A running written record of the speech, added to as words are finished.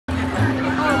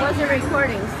wasn't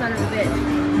recording, son of a bitch.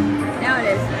 Now it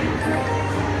is.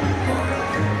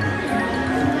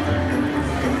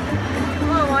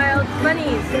 Come on, wild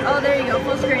bunnies. Oh, there you go,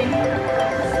 full screen.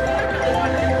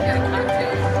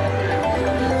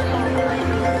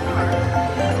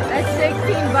 That's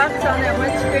 $16 on that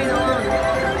one screen alone.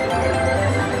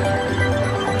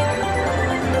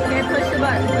 Okay, push the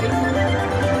button, please.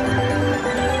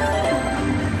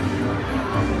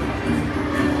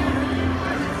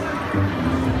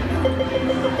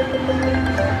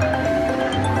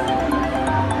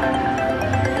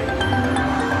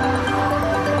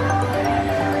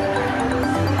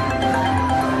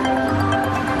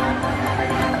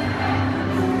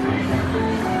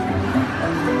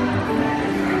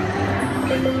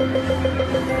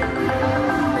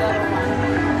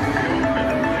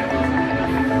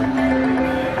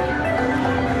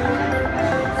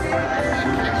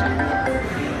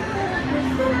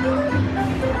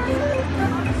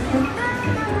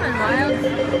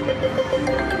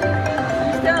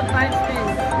 You still have 5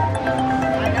 spins.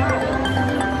 I know.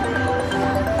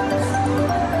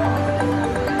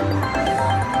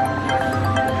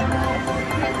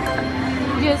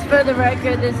 Just for the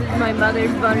record, this is my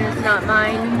mother's bonus, not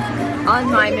mine.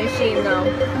 On my machine, though.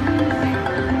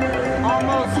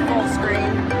 Almost full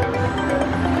screen.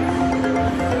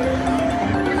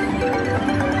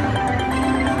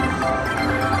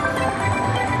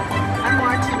 I'm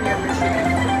watching your machine.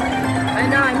 I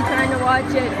know, I'm trying to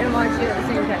watch it and watch you at the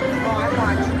same time. Oh, I'm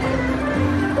watching.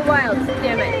 The wilds,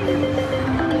 damn it.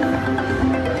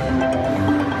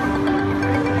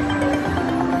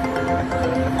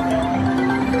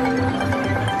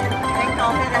 Think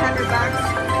I'll hit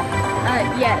 $100?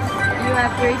 Yes, you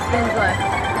have 3 spins left.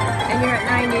 And you're at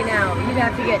 90 now. You'd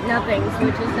have to get nothings,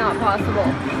 which is not possible.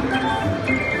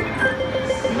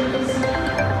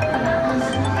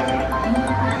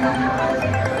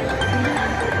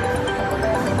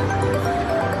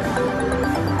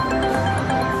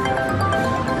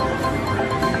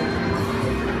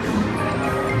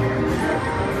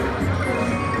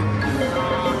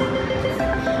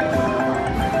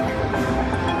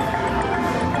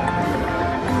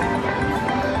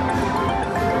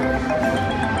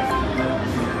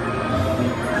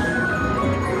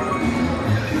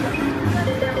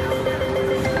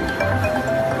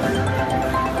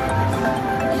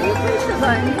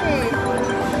 Button.